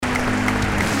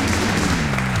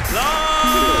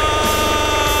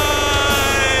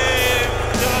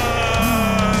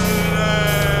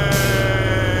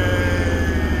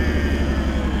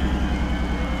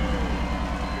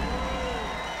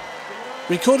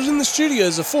Recorded in the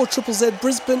studios of 4ZZZ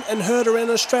Brisbane and heard around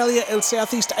Australia and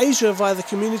Southeast Asia via the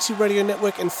Community Radio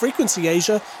Network and Frequency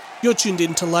Asia, you're tuned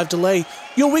in to Live Delay,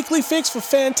 your weekly fix for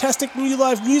fantastic new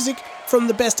live music from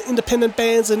the best independent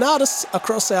bands and artists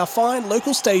across our fine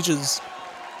local stages.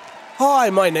 Hi,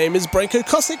 my name is Branko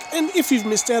Kosick, and if you've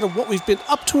missed out on what we've been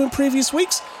up to in previous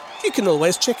weeks, you can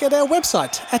always check out our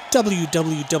website at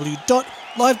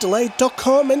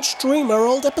www.livedelay.com and stream our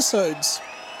old episodes.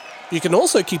 You can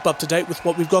also keep up to date with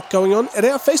what we've got going on at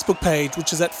our Facebook page,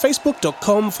 which is at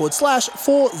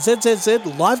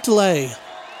facebook.com/4ZZZ Live Delay.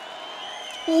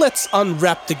 Let's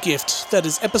unwrap the gift. That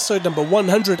is episode number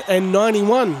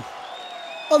 191.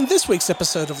 On this week's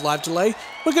episode of Live Delay,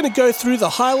 we're going to go through the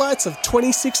highlights of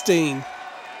 2016.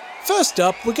 First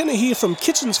up, we're going to hear from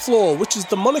Kitchen's Floor, which is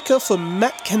the moniker for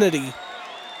Matt Kennedy.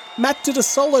 Matt did a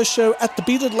solo show at the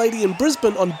Bearded Lady in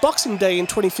Brisbane on Boxing Day in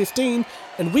 2015,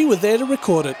 and we were there to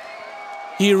record it.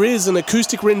 Here is an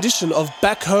acoustic rendition of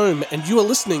Back Home, and you are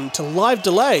listening to Live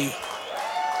Delay.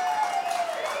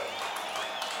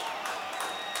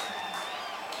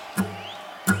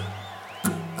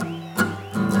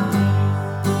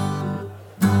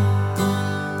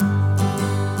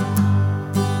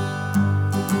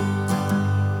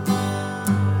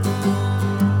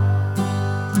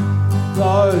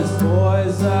 Those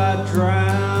boys that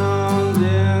drowned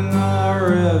in the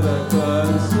river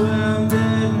couldn't swim,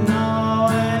 didn't know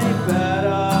any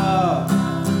better.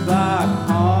 Back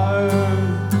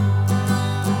home,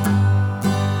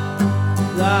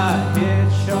 that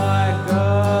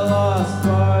hitchhiker lost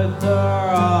both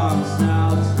her arms.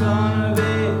 Now it's gonna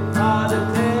be hard to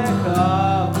pick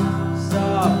up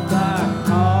stuff back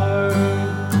home.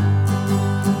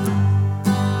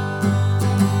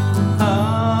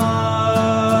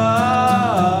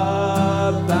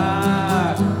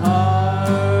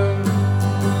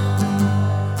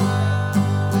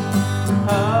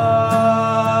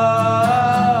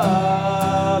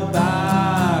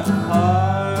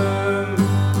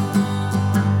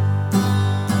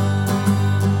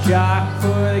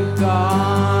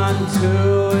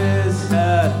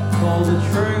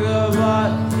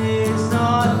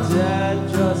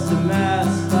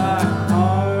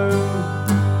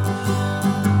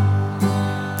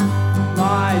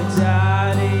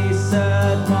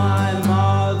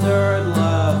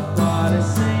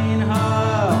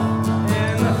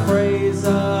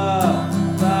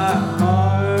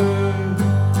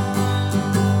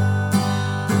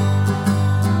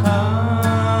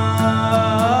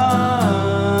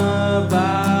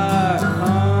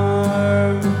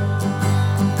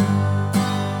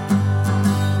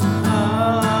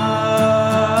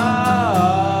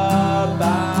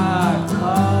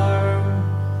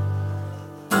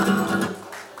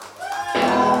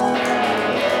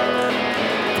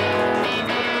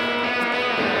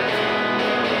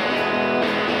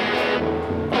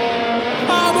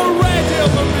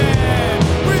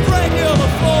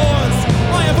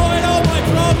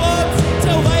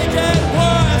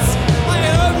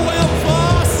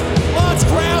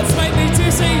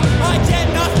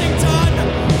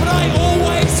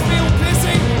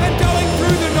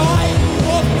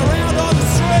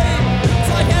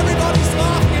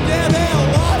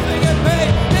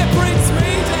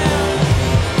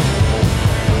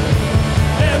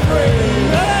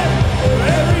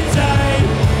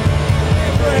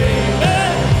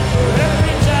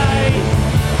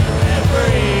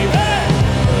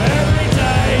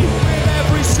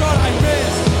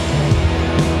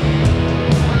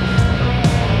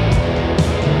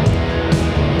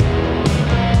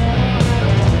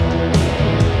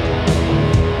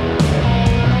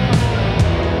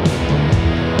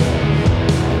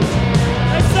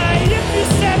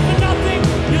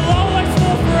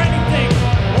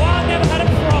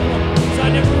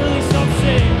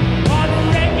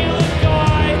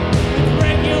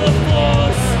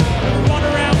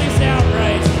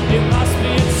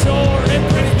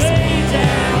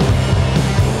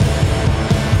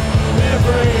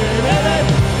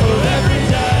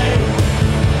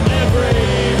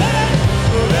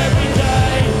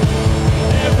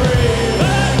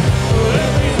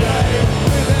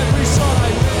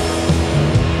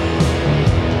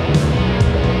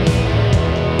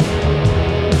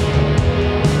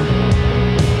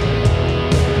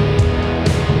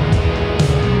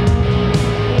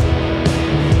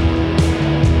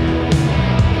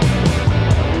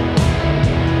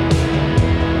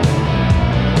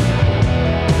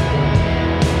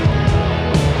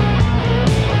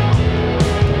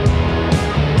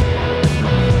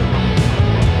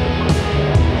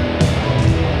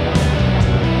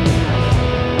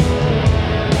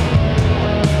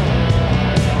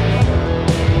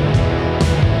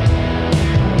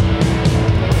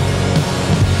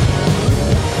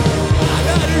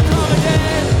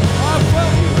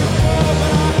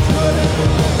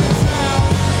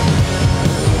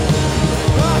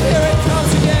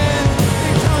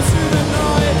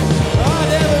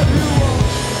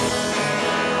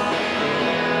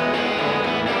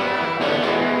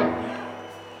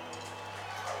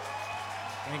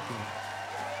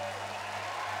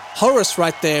 Horace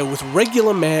right there with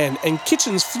Regular Man, and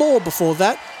Kitchen's Floor before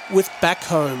that with Back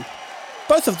Home.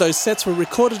 Both of those sets were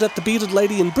recorded at the Bearded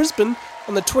Lady in Brisbane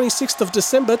on the 26th of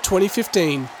December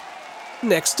 2015.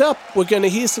 Next up, we're going to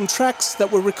hear some tracks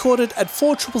that were recorded at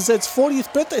 4ZZZ's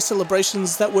 40th birthday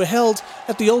celebrations that were held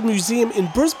at the Old Museum in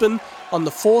Brisbane on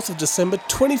the 4th of December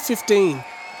 2015.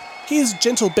 Here's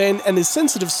Gentle Ben and his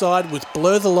sensitive side with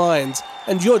Blur the Lines,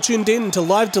 and you're tuned in to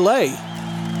Live Delay.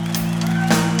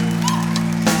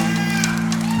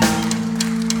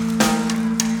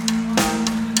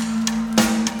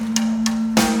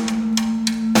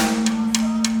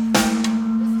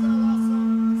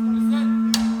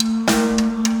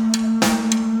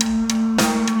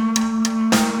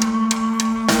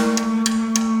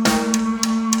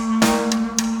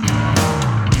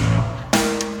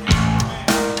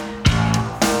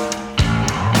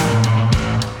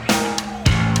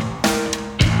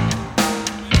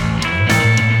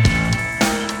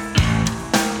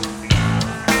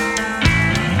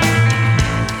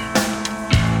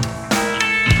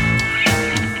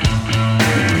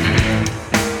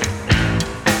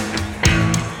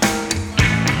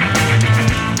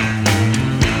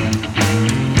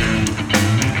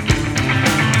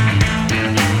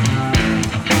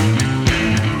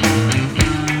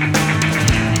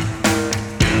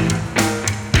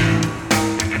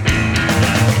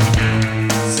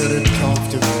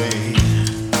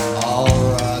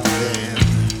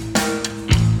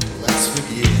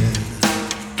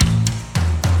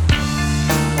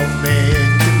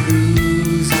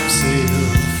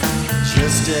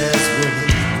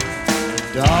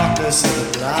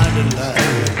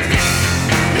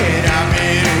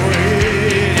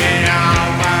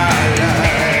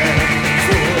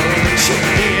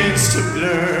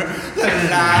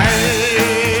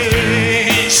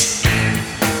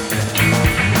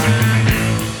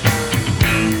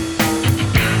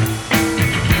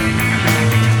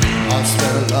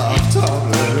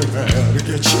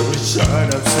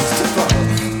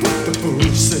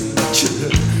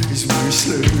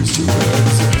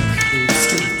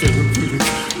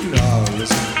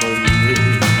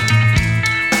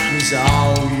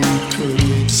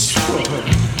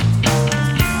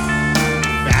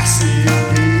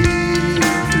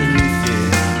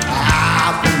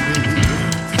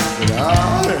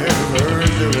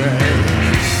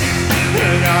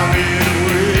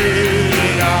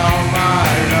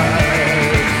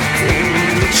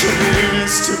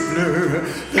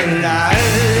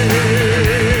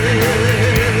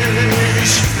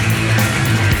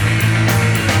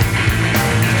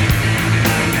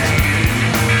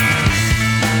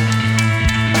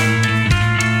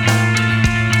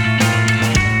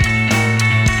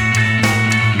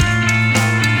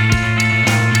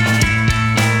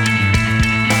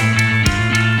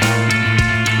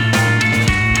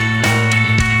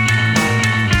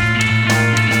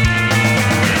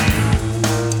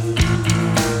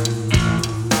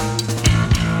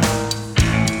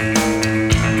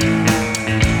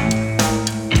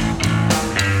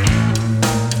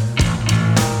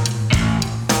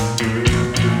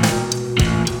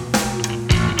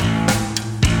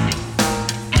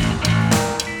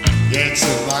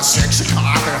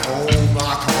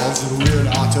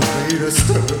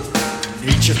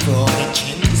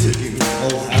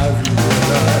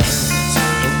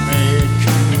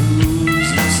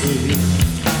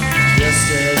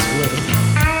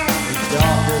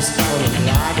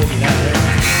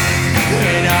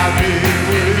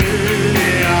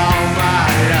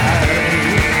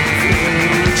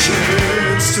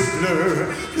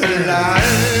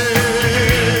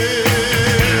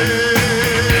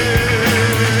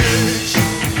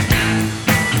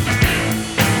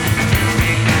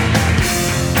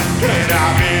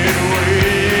 I've been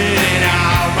waiting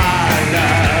all my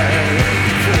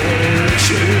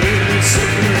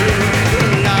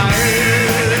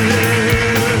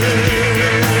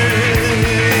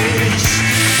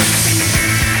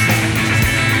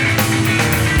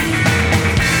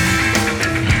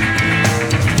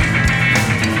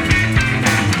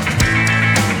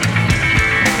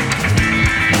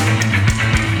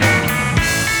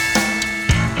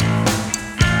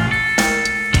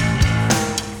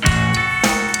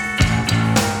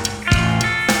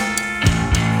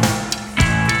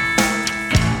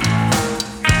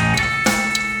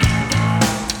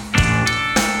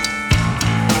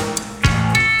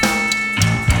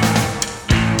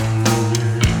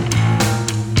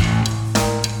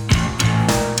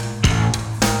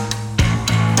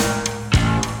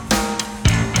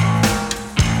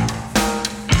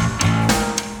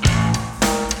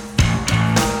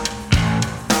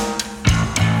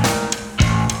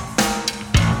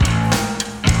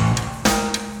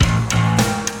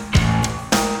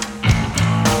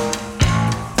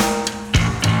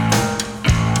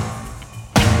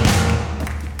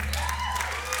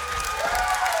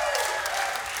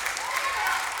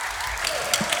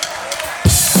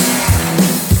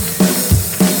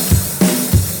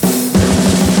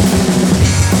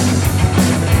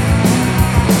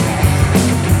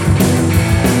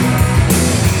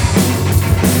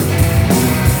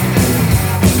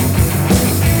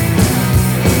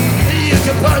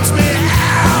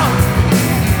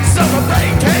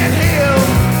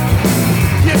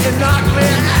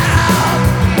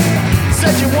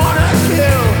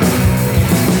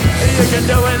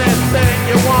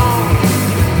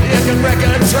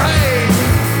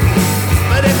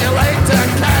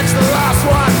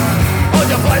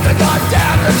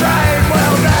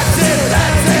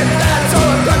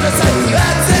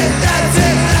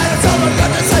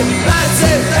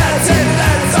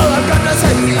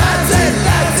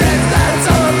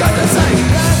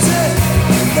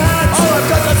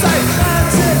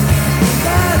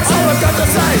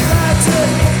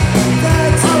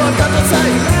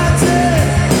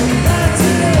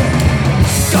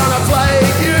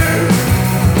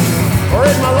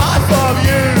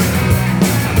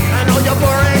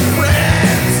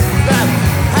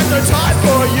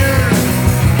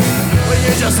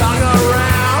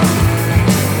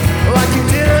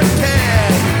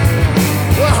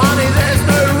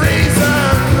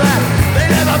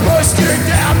pushed you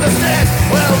down the stairs.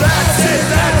 Well, that's it,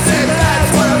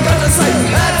 that's what I'm gonna say.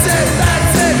 That's it,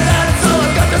 that's all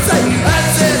I'm gonna say.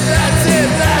 That's it,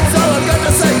 that's all I'm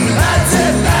gonna say. That's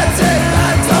it,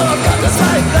 that's all I'm gonna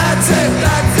say. That's it,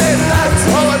 that's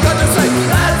all I'm gonna say.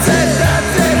 That's it, that's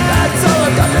all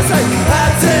I'm gonna say.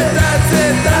 That's it,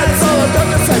 that's all I'm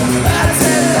gonna say. That's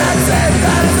it,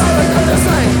 that's all I'm gonna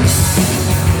say.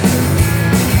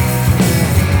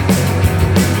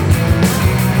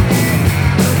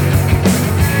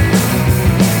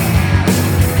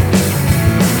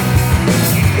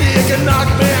 You can knock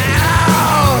me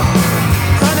out,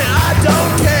 honey, I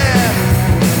don't care.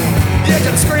 You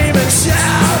can scream and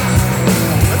shout,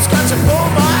 and scratch and pull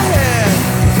my hair.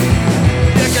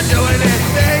 You can do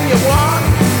anything you want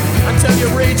until you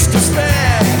reach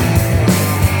despair.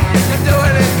 You can do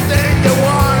anything you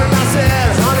want, and I said,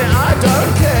 honey, I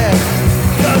don't care.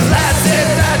 'Cause that's it,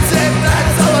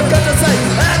 that's all I'm gonna say.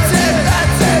 That's it,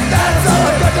 that's all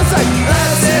I'm gonna say.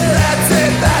 That's it,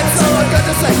 that's all I'm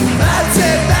gonna say. That's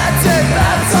it,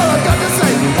 that's all I'm gonna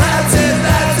say. That's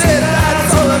it,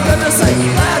 that's all I'm gonna say.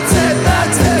 That's it,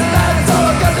 that's all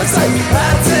I'm gonna say.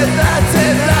 That's it,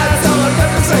 that's all I'm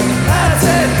gonna say. That's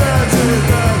it,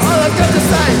 all I'm gonna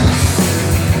say.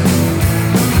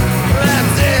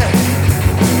 That's it.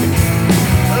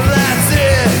 That's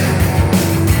it.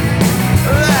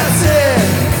 That's it.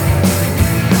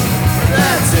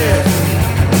 That's it.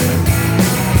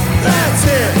 That's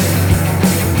it.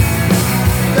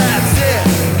 That's it.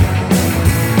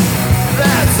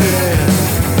 That's it.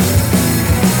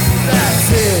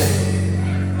 That's it.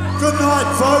 Good night,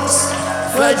 folks.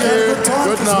 Thank Have a you. Good time,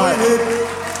 Good 'cause night. we're here.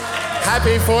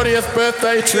 Happy 40th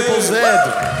birthday, Triple Z.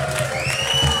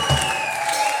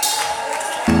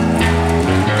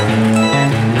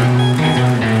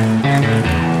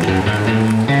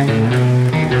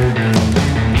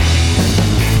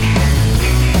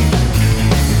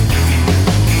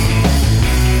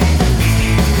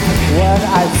 When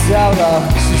I tell her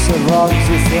she's so wrong,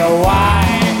 she said, why?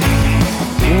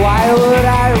 Why would I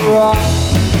run?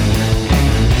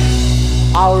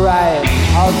 Alright,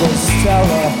 I'll just tell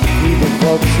her, read the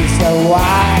book, she said,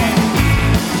 why?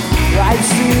 I've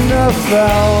seen the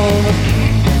film.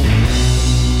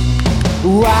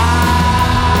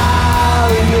 Wow,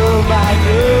 you're my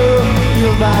girl,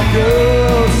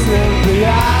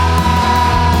 Cynthia.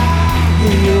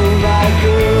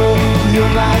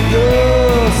 You're my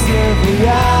girl,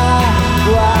 Cynthia.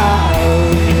 Wow,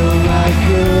 you're my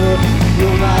girl,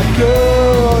 you're my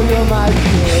girl, you're my girl.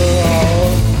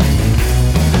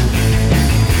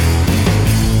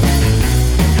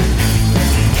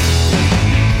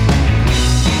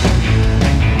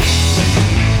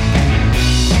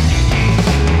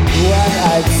 When I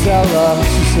tell her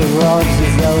she's so wrong, she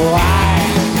said, why?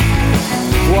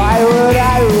 Why would I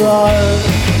run?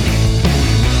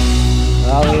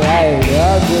 Alright,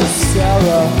 I'll just tell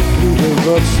her through the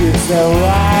book, she said,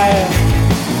 why?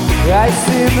 I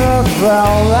seen the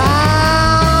film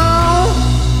out.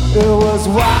 It was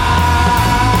why,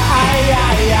 I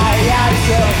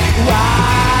said, why,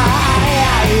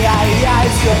 I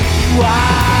said,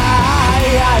 why, I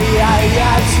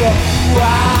said, why,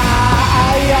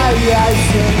 I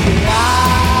said,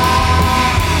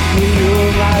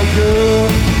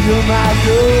 you're my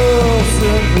girl,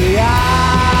 Cynthia.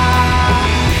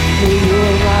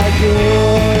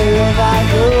 You're my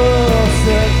girl,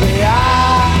 Cynthia.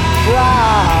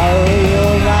 Wow,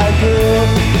 you're my girl,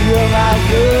 Cynthia. You're my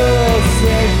girl,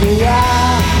 Cynthia.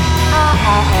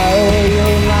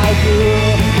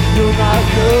 You're my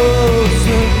girl,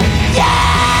 Cynthia.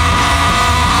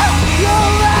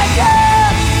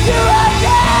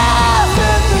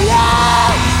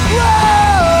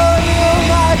 Whoa, you're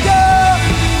my girl,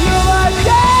 you're my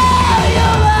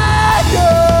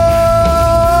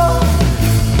girl.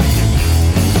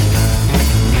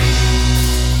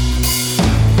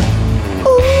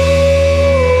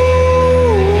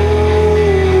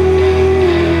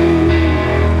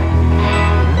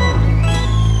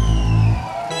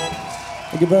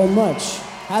 Thank you very much.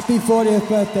 Happy 40th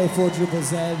birthday for Triple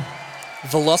Z.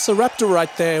 Velociraptor right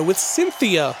there with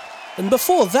Cynthia. And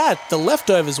before that, The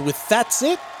Leftovers with That's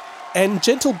It, and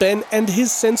Gentle Ben and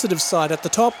his sensitive side at the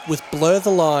top with Blur the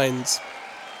Lines.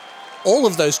 All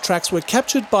of those tracks were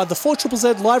captured by the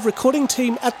 4ZZZ live recording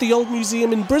team at the Old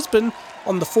Museum in Brisbane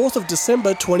on the 4th of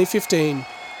December 2015.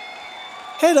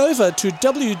 Head over to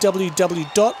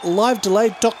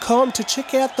www.livedelay.com to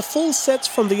check out the full sets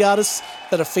from the artists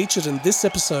that are featured in this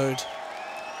episode.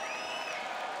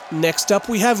 Next up,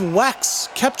 we have Wax,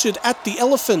 captured at the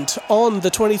Elephant on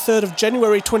the 23rd of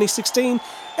January 2016,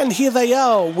 and here they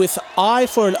are with Eye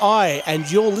for an Eye, and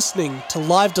you're listening to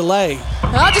Live Delay.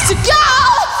 I'm just a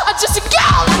girl, I'm just a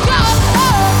girl, a girl.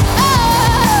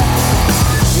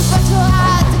 You got your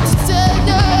heart to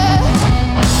tender.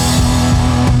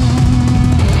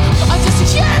 I'm just a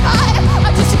human,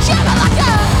 I'm just a human like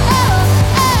a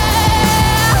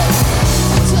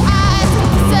to eyes to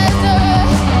tender.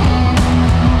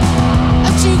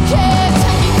 And you can't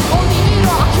take it or leave it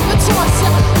or keep it to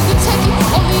myself. You can take it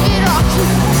or leave it or keep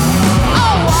it.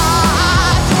 Oh,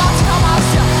 why do I tell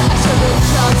myself I should look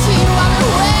down to you? I've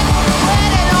been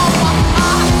waiting on my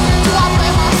eye. Do I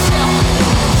blame myself?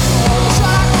 Should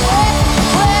I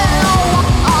waiting on my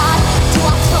eye? Do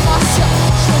I tell myself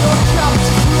I should look down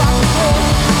to you? I've been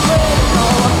waiting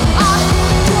on my eye.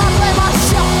 Do I blame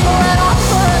myself for it all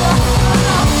forever?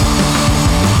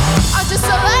 I'm just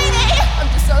a lady. I'm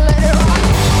just a lady.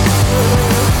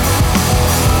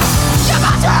 You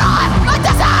got your eye. I'm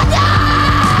just a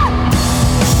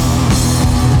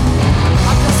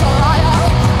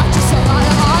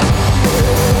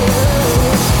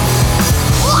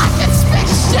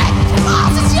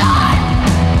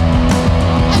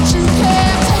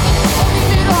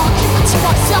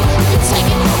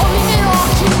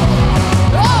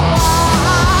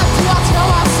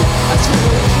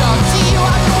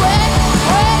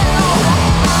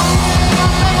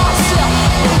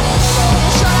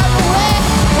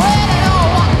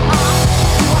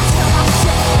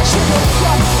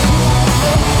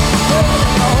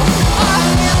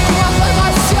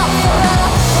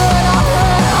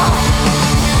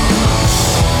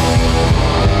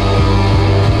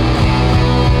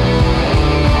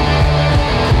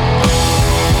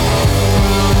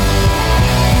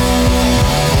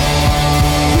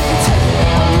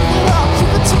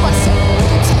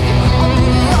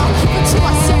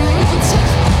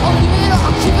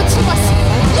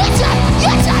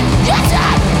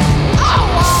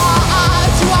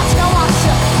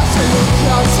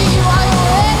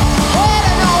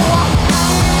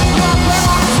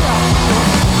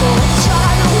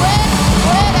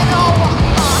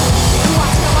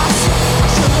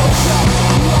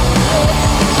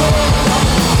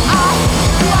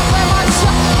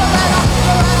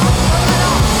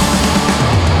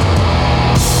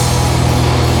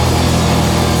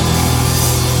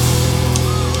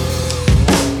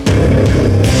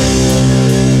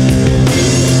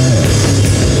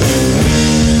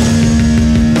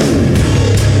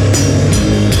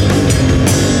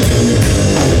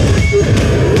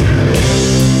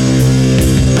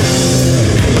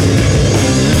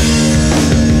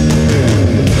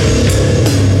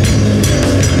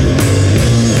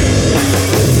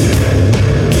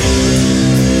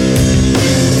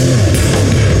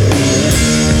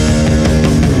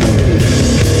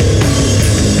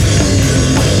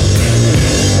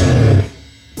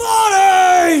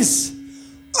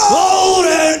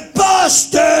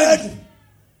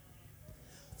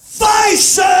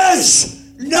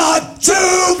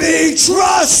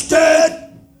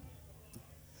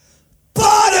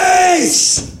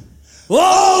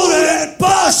old and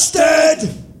busted,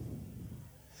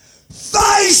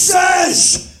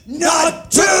 faces not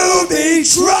to be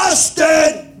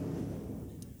trusted.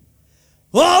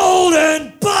 Old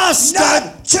and busted,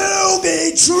 not to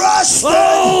be trusted.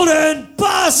 Old and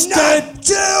busted, not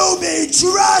to be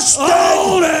trusted.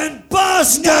 Old and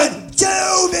busted, not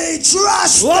to be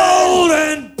trusted. Old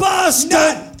and busted,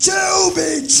 not to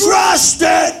be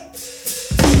trusted.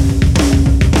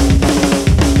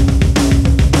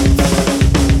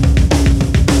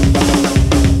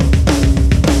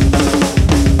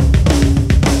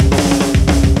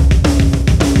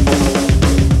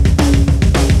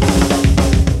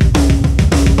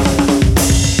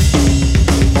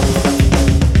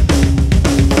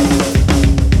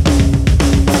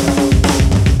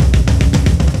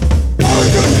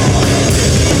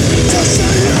 Just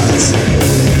say yes.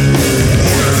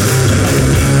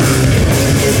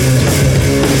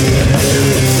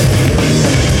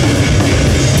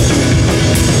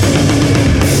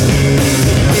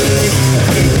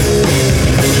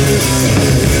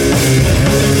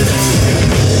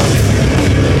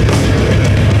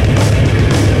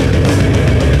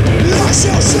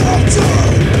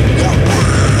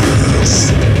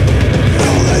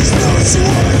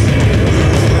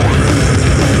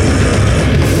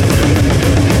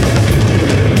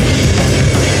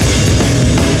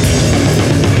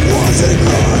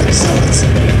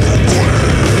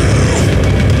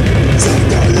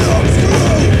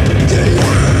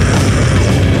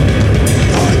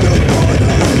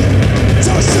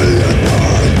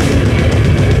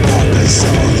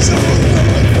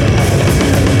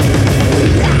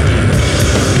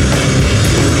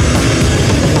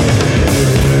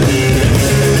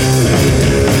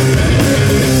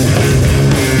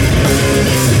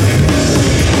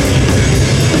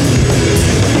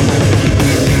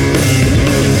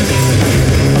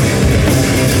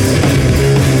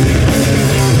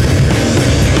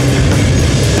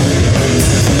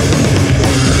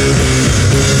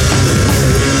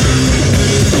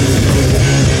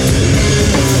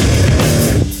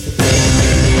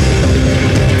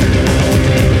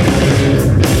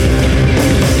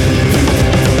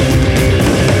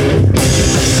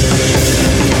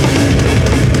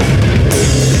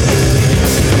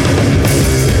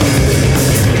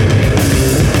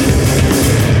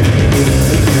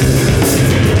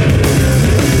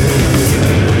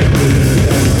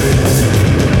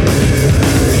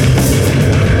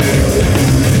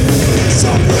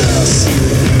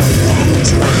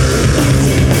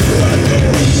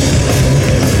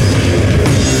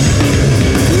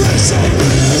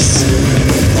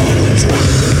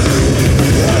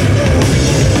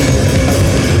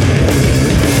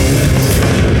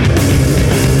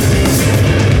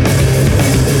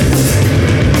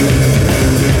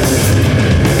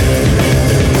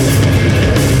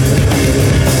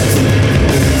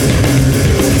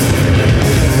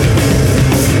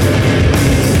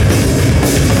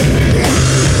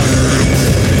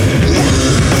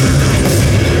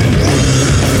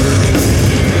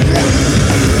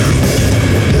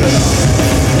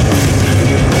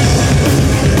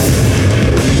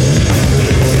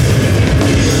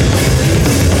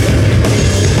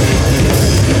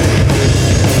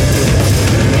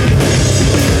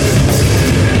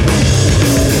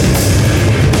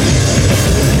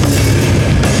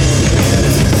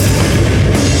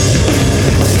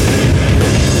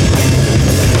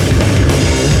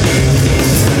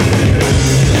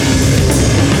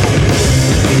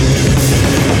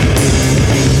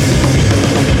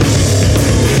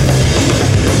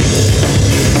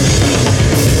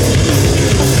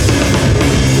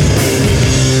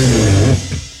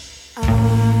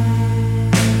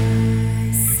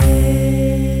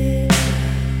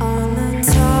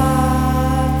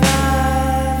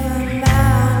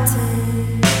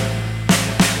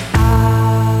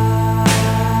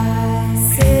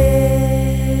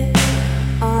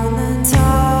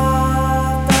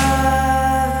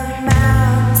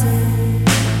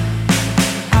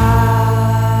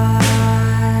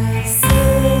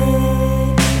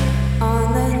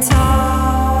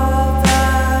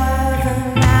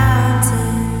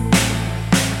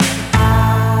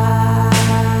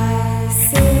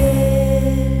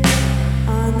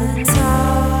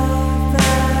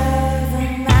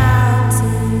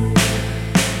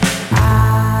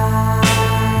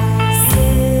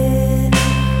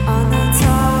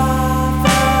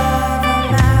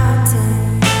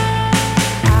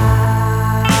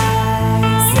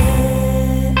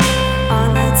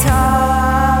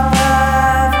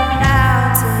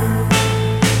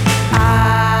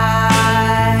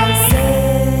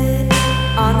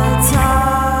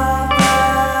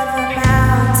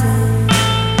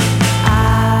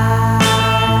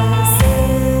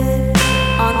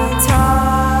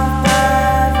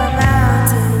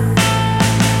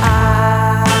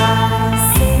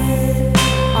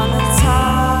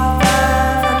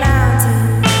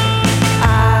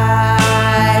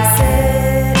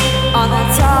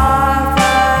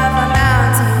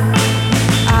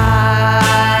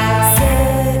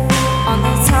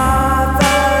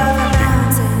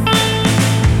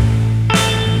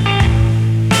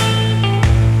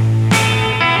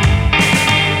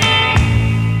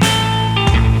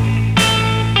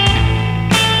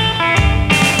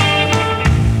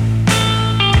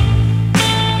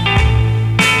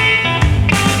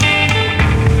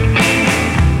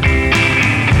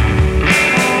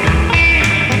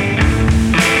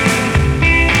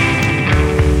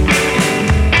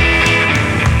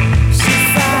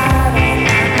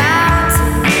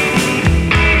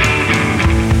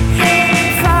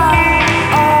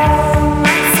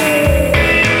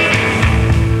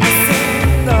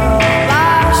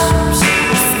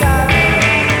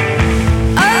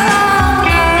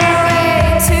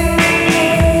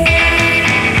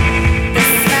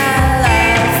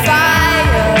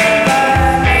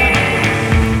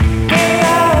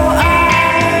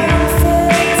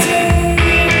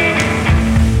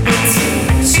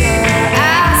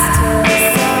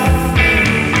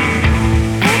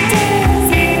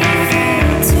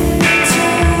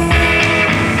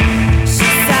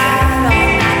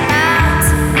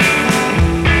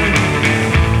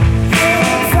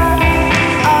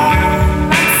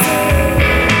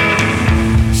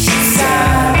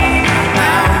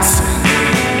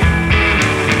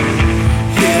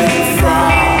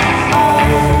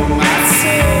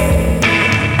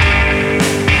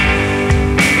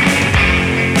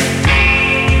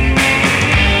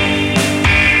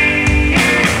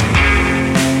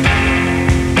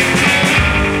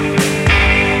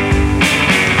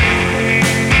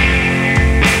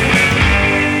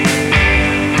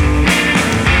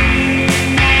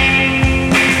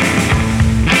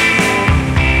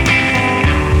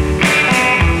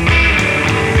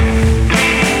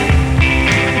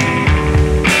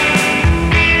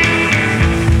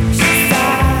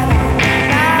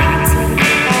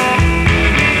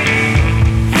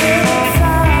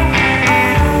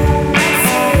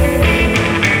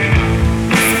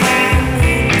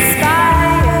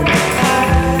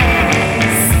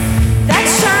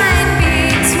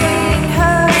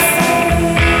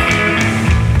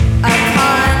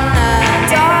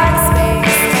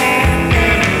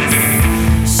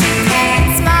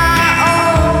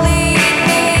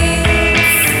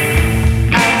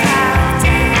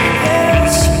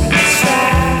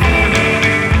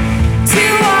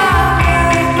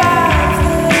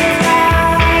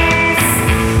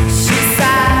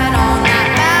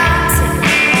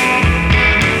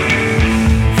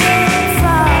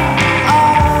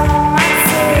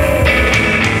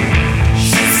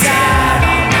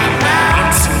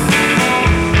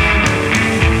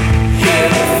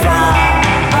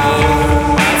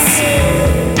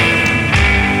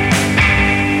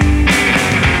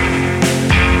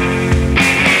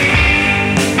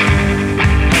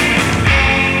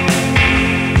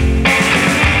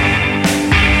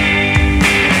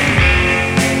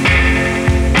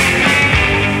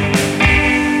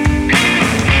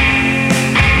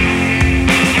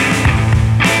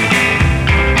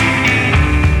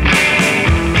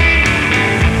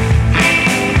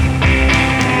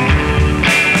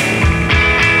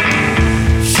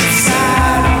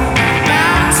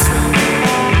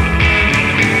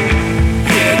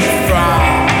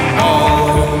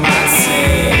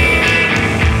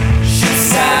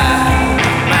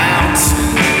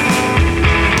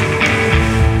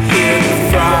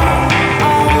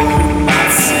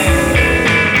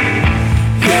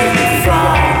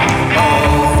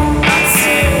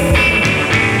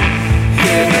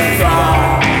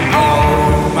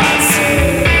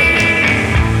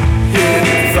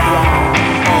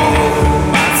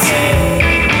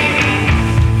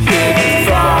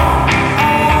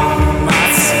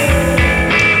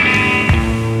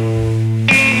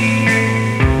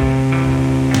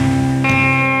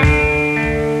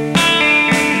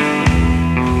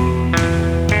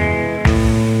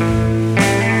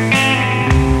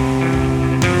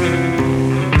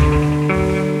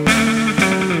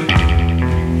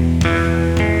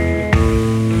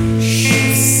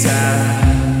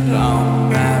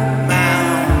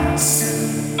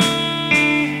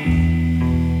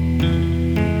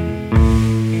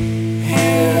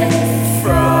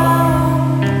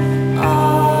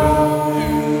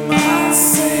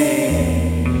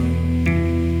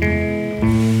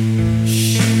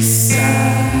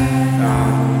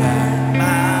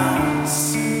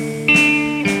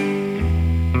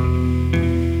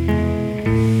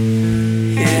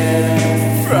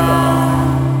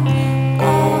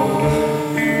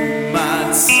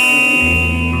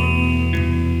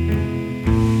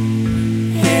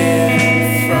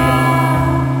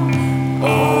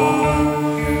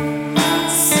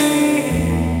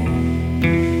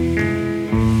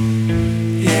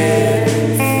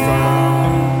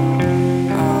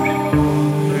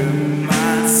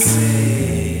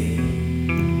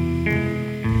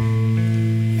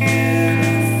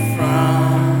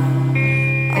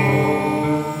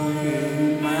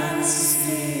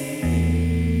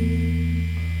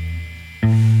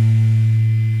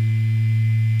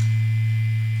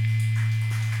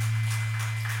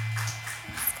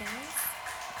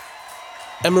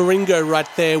 and Maringo right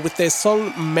there with their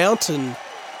song Mountain.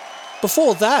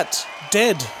 Before that,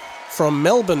 Dead from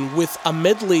Melbourne with a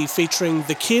medley featuring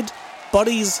The Kid,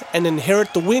 Bodies and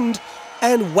Inherit the Wind,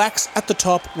 and Wax at the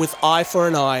top with Eye for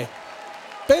an Eye.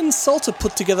 Ben Salter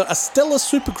put together a stellar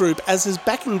supergroup as his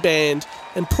backing band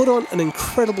and put on an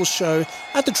incredible show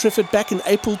at the Triffid back in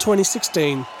April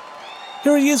 2016.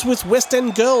 Here he is with West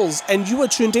End Girls, and you are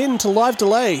tuned in to Live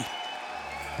Delay.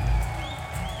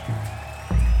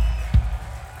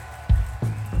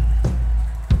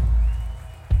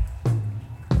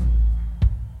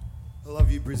 I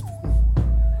love you, Brisbane.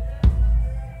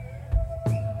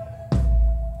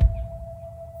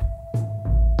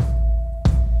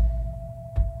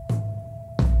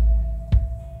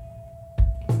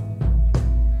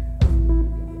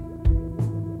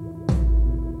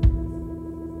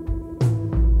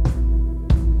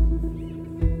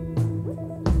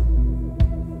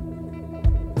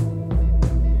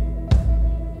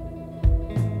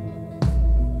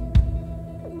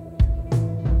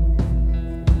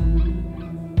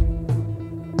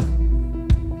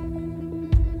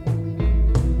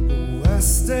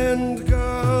 West End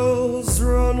girls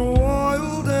run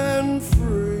wild and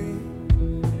free.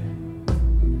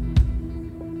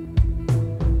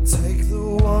 Take the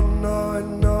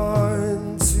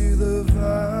 199 to the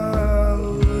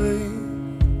valley.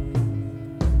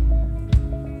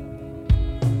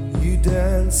 You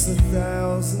dance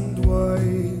 1,000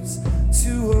 ways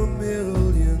to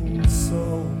 1,000,000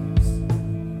 songs.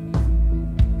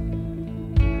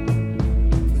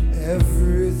 But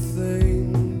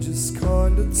everything just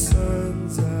kinda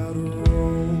turns out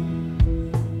wrong.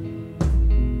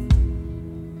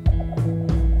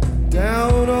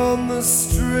 Down on the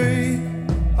street,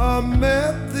 I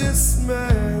met this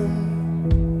man,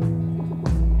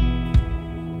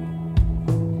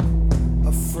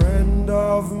 a friend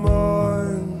of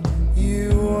mine,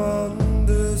 you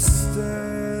understand.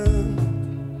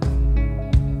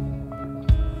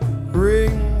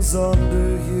 Rings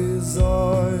under his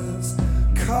eyes,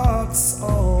 cuts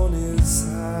on his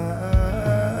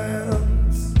hands,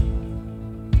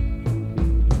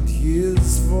 and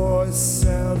his voice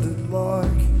sounded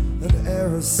like an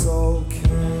aerosol can.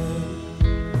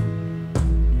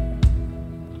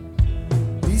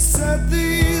 He said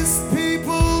these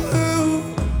people who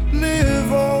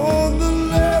live on the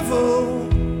level,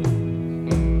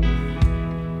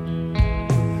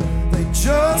 they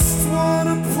just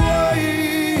wanna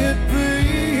play at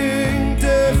being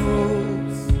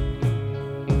devils.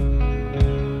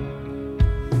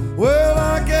 Well,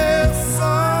 I guess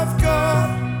I've got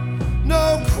no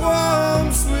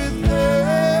qualms with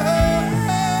them,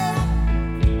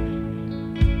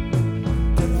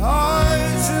 but I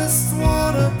just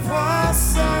wanna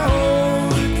pass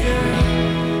out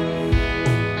again.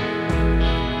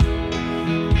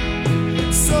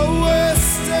 So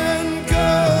West End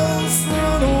girls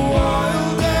run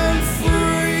wild and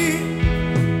free.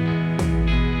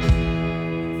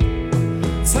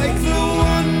 Take the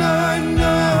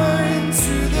 199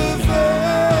 to the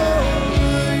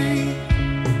valley.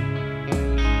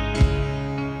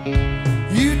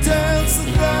 You dance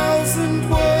 1,000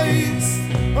 ways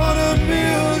on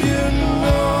 1,000,000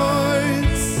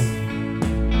 nights,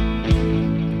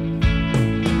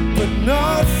 but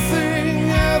nothing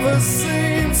ever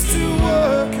seems to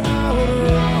work out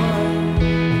right.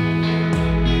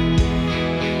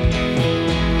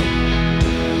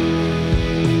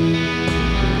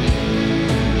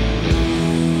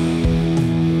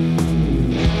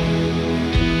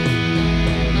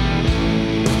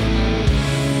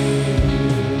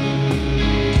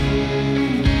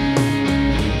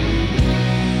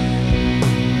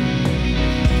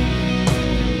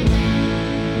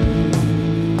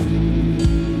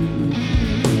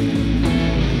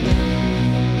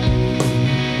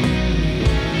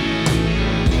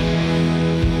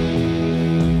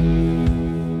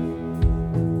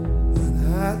 And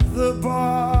at the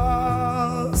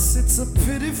bar sits a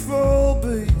pitiful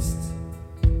beast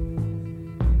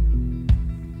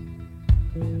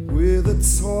with a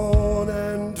torn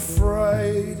and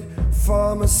frayed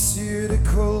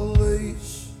pharmaceutical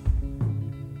leash.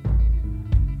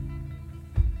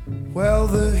 Well,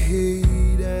 the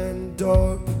heat and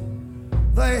dope,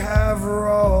 they have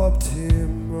robbed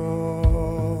him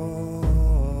of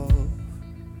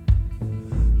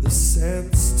the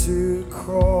sense to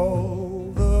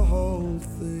call the whole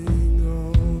thing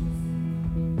off.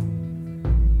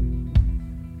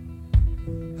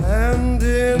 And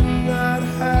in that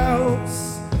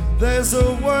house, there's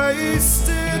a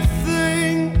wasted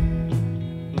thing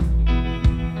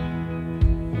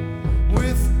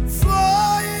with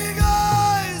flying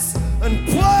eyes and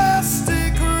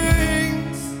plastic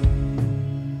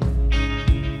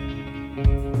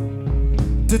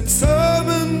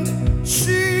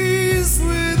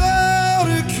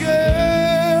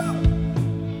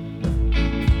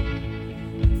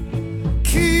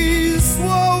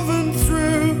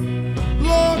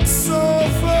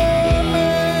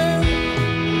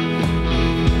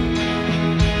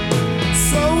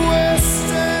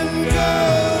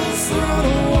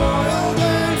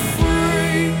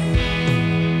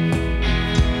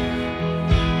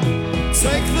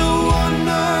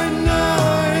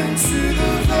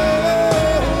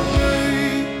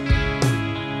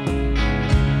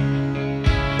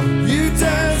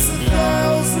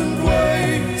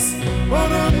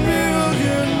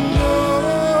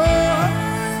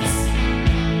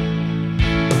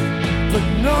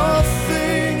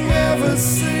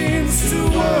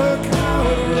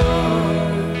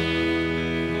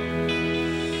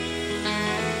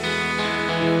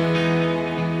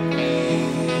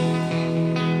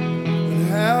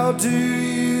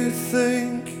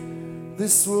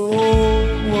this will all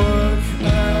work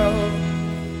out.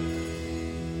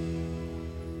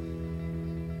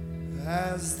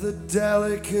 As the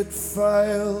delicate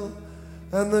fail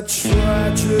and the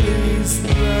tragedies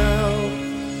melt,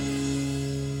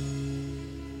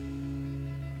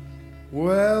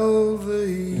 well, the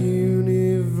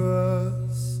universe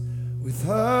with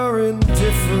her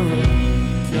indifferent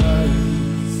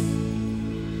gaze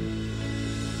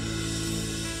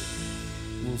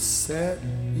will set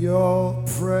your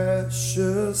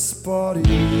precious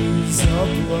bodies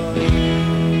ablaze.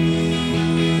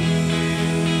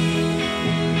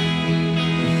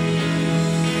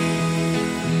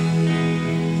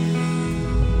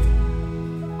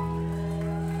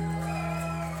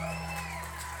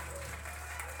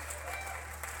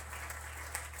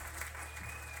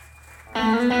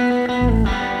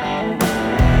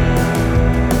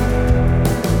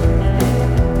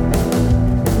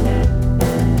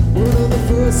 One of the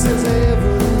first things I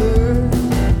ever learned,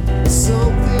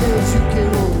 some things you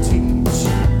cannot teach.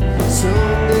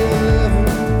 Someday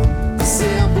I'll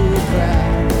assemble a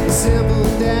crowd, assemble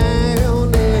down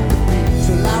at the beach.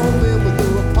 Well, I remember the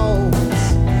reports,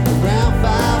 around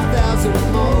 5,000 or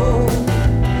more,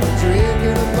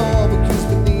 drinking the barbecues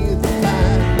beneath the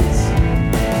pines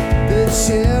that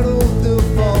shadowed the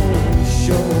falling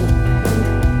shore.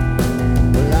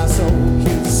 Well, I saw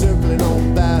kids circling on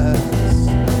bikes,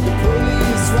 the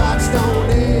police watched on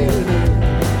in.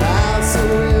 I saw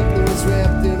ignorance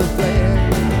wrapped in a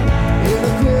flag, in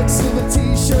a quicksilver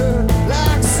t-shirt,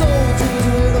 like soldiers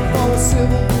ready for a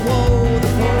civil war. The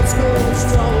postcards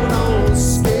drawn on a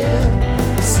scare,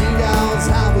 the seagulls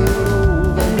howling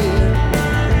overhead,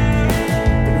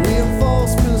 and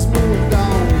reinforcements moved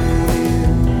on in.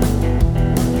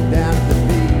 Down at the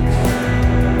beach,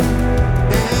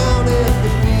 down at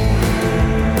the beach,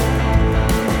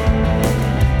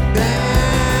 down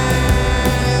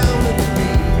at the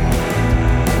beach.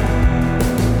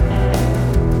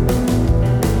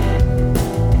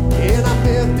 And I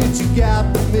bet that you got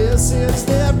the message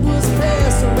that was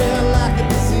passed around like a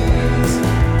disease.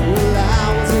 Well, I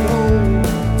was at home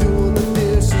doing the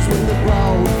dishes when the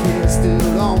broadcasted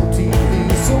on TV.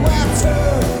 So I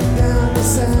turned down the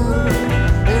sound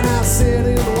and I sat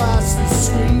and watched the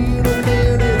screen, and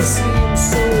then it seemed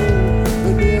so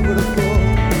inevitable,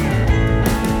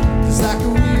 just like a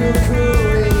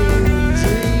recurring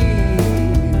dream.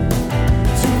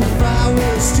 Two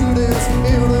firework students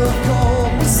in a car,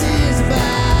 besieged by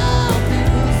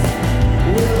people.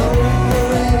 Well,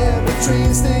 over at the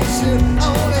train station,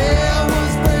 all hell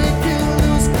was breaking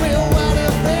loose. Well, what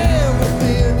if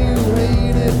everything you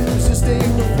hated was just a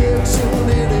reflection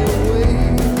anyway?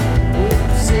 When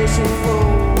possession from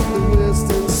the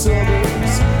western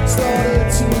suburbs started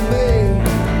to make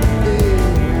their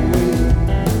way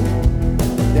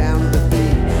down to the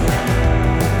beach,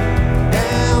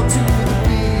 down to the beach, down to the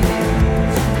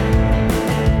beach.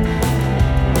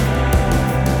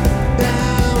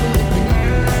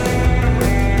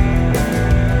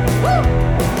 Woo!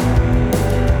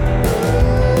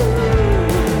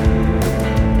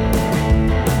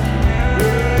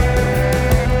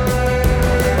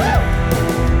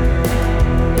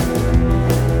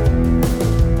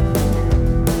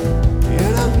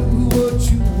 And I knew what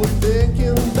you were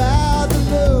thinking about the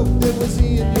look that was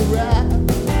in your eye.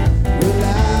 Well,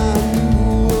 I knew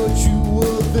what you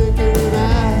were thinking, and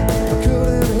I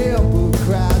couldn't help but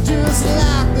cry, just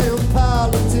like them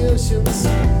politicians,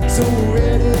 so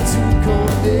ready to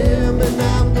condemn. And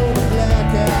I'm gonna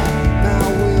black out my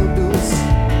windows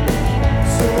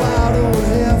so I don't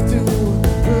have to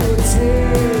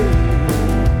pretend.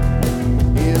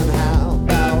 And how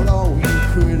about all you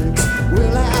critics?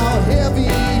 Well, how heavy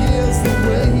is the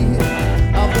weight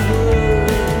of the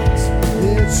words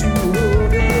that you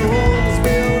heard in the horns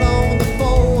built on the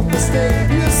fourth estate?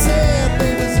 You said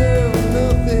they deserve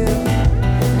nothing,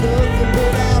 nothing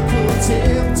but our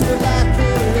contempt. Till I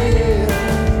can't live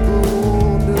but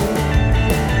wonder,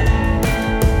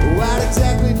 what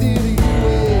exactly did you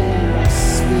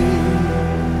expect?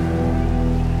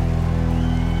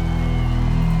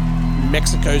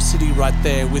 Mexico City right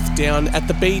there with Down at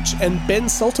the Beach, and Ben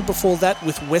Salter before that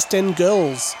with West End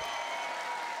Girls.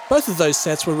 Both of those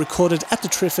sets were recorded at the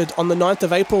Triffid on the 9th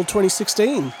of April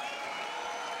 2016.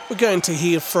 We're going to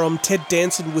hear from Ted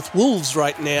Danson with Wolves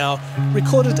right now,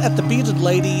 recorded at the Bearded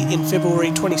Lady in February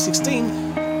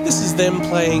 2016. This is them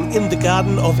playing In the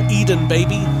Garden of Eden,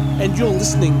 Baby, and you're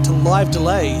listening to Live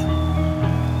Delay.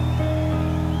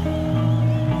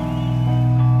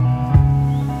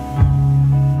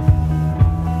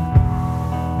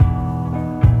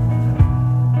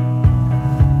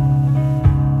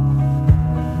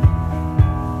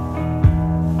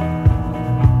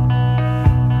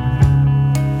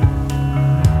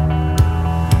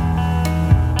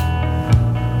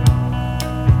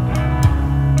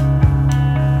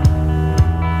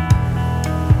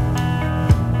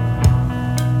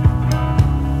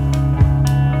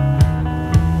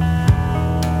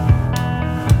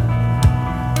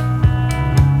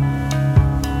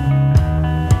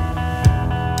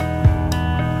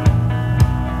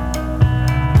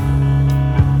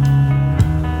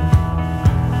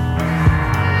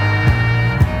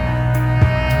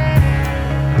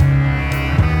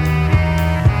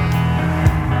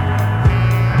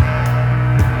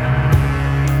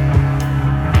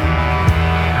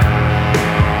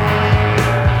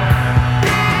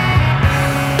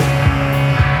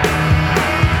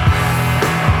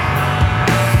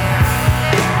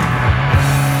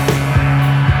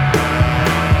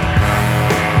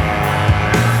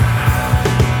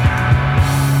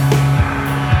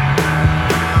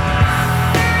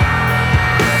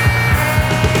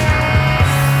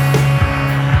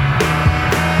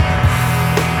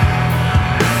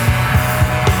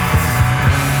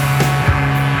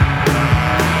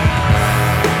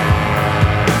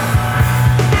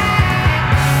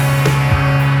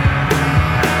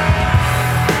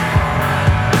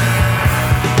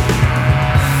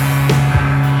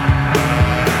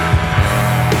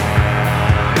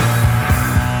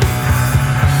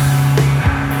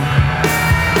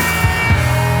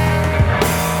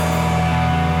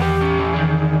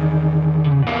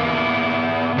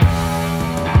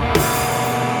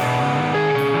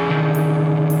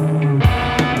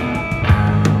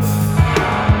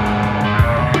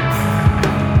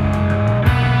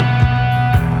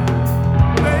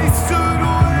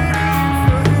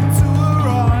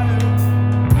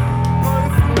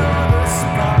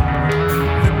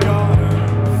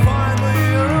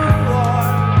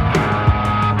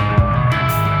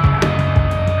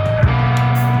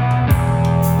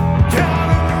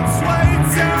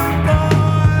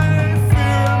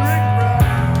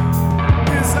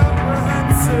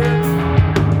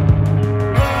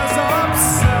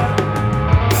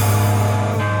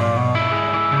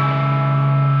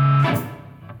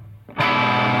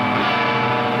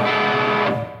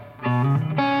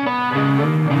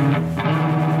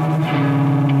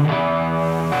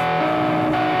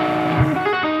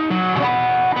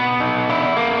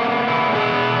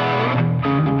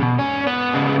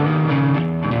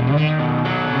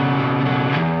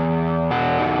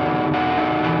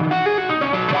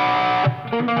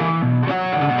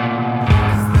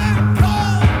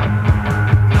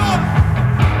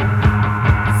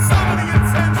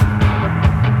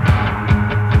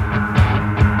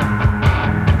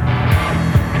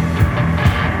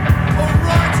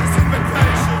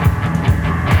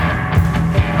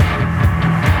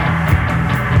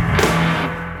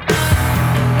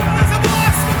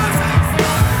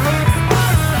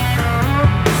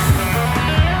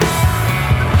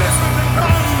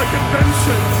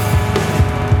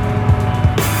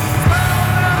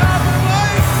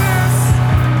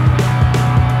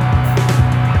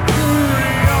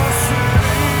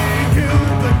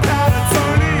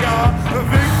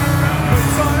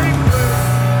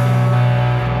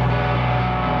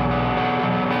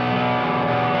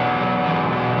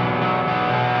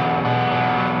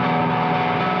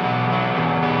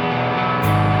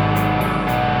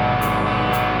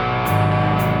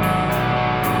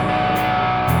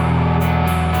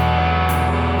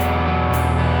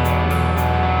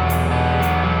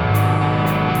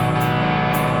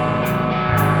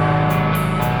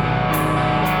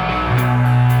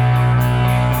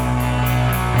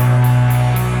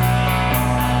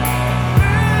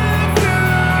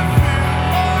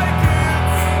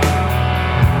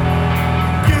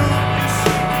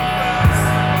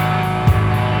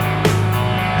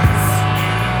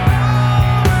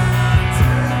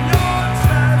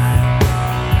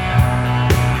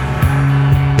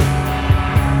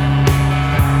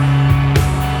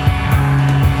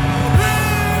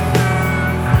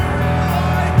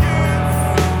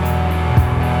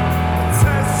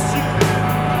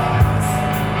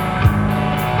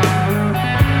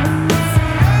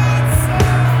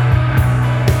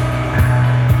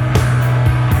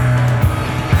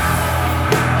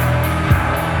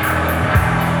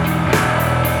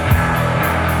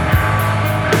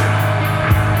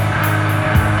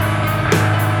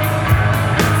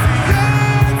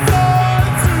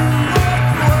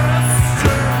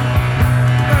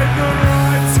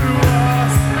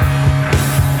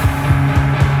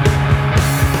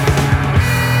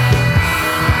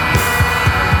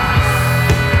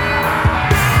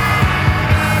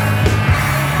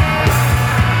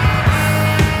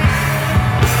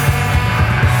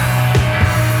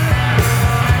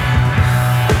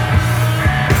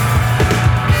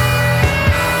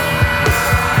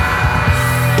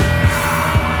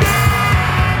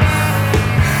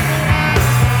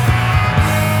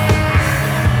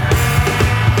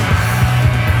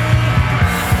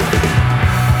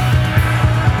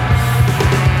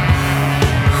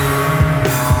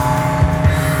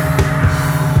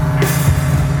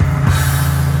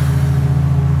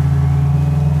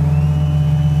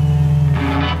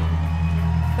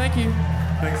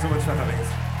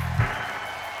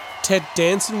 Quartet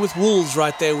Dancing with Wolves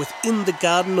right there with In the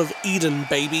Garden of Eden,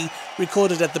 Baby,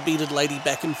 recorded at the Bearded Lady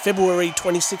back in February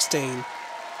 2016.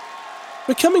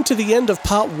 We're coming to the end of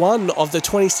part 1 of the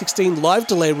 2016 Live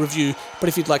Delay review, but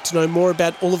if you'd like to know more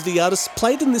about all of the artists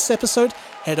played in this episode,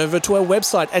 head over to our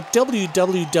website at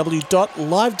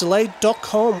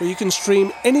www.livedelay.com, where you can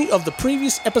stream any of the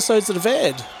previous episodes that have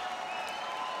aired.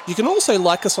 You can also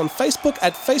like us on Facebook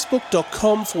at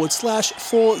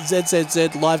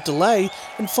facebook.com/4ZZZ Live Delay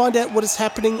and find out what is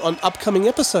happening on upcoming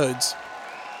episodes.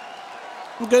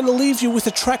 I'm going to leave you with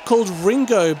a track called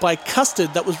Ringo by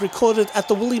Custard that was recorded at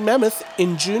the Woolly Mammoth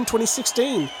in June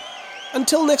 2016.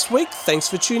 Until next week, thanks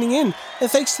for tuning in,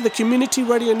 and thanks to the Community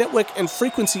Radio Network and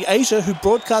Frequency Asia who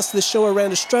broadcast this show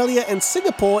around Australia and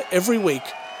Singapore every week.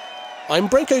 I'm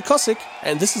Branko Kosick,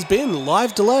 and this has been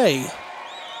Live Delay.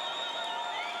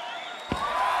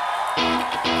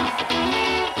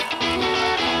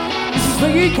 This is for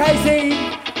you, Casey.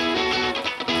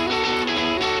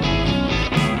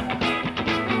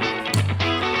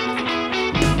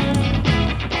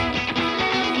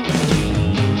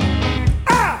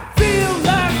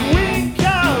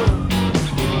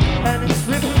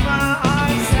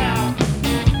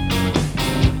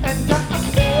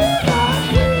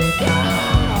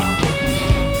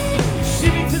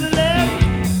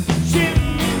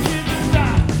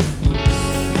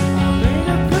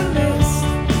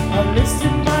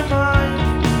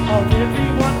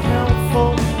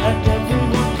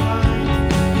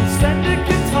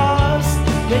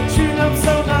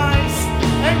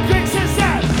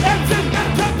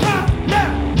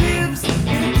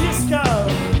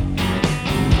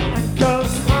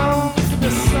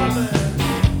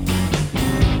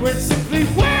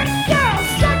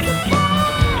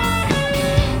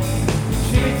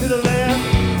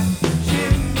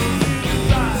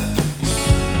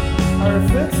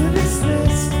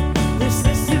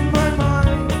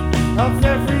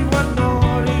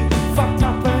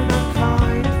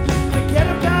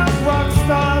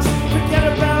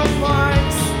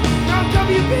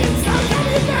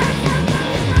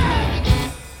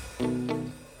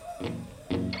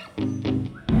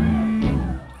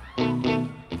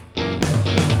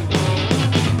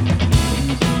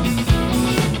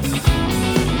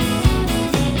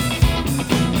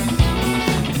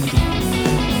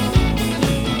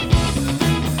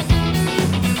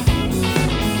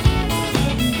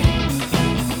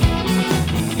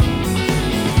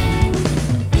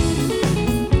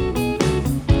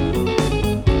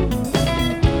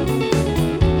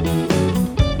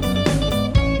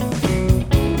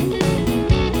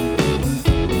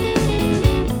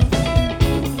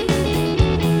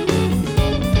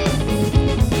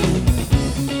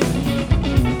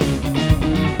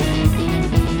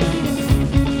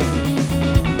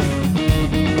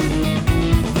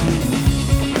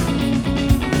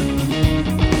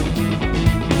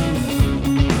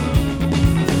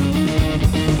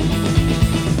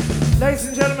 Ladies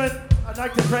and gentlemen, I'd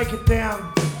like to break it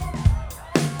down,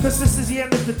 because this is the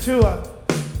end of the tour.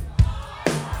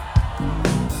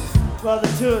 Well, the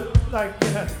tour,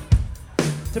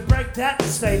 to break that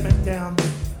statement down,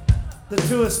 the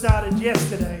tour started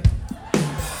yesterday.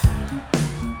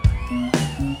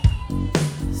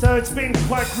 So it's been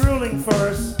quite grueling for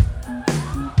us.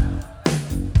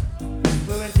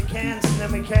 We went to Cairns and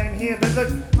then we came here. But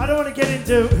look, I don't want to get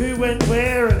into who went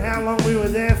where and how long we were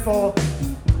there for.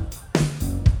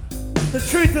 The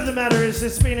truth of the matter is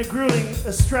it's been a grueling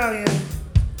Australian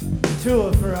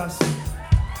tour for us.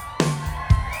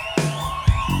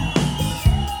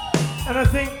 And I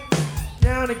think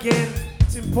now and again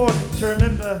it's important to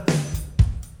remember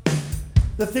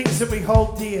the things that we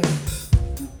hold dear.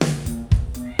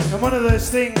 And one of those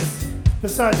things,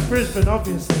 besides Brisbane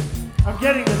obviously, I'm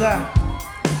getting to that.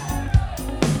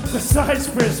 Besides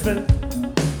Brisbane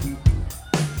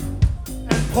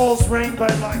and Paul's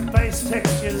rainbow-like bass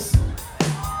textures,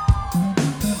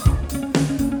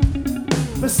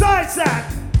 besides that,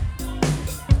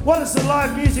 what has the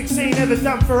live music scene ever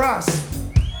done for us?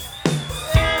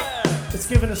 It's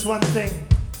given us one thing.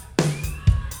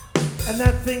 And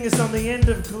that thing is on the end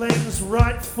of Glenn's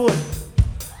right foot.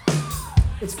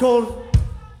 It's called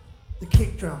the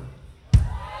kick drum.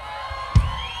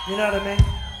 You know what I mean?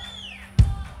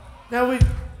 Now,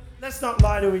 let's not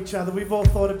lie to each other. We've all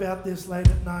thought about this late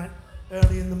at night,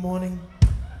 early in the morning,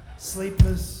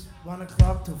 sleepers, 1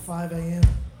 o'clock till 5 a.m.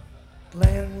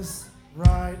 Glenn's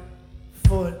right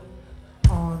foot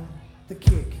on the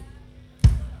kick.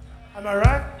 Am I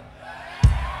right?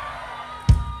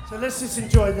 So let's just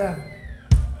enjoy that.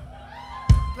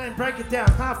 Glenn, break it down.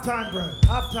 Half time, bro.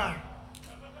 Half time.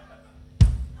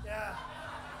 Yeah.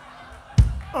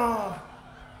 Oh.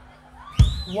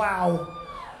 Wow.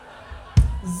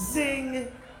 Zing.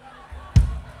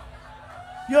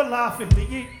 You're laughing, but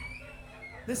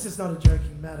this is not a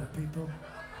joking matter, people.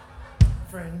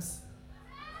 Friends.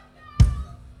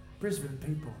 Brisbane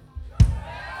people.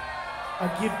 I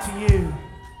give to you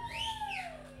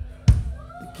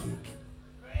the kick.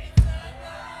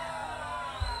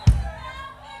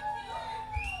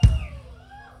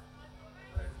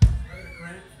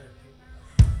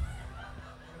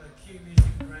 Q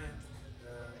Music grant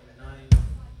in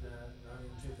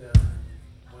 2001.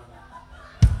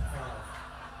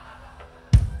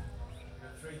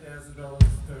 $3,000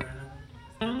 per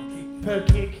annum. Per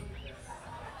kick.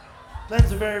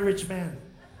 Glenn's a very rich man.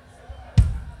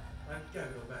 I gave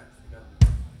it all back to the government.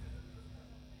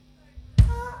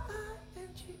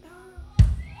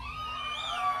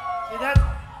 See that?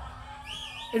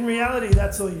 In reality,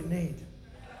 that's all you need.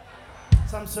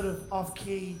 Some sort of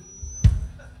off-key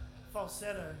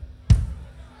falsetto.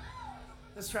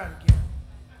 Let's try it again.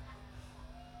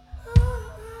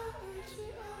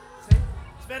 See?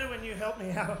 It's better when you help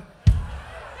me out.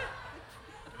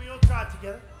 Can we all try it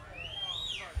together?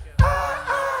 Yeah,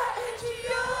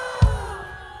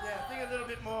 I think a little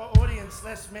bit more audience,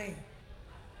 less me.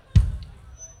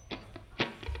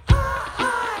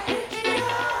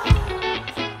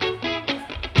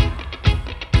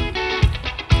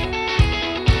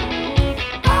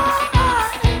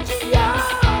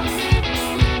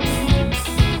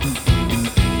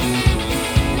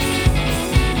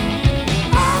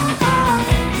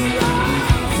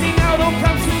 See, now it all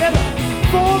comes together.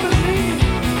 For the lead,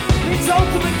 it's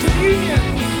ultimate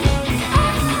communion.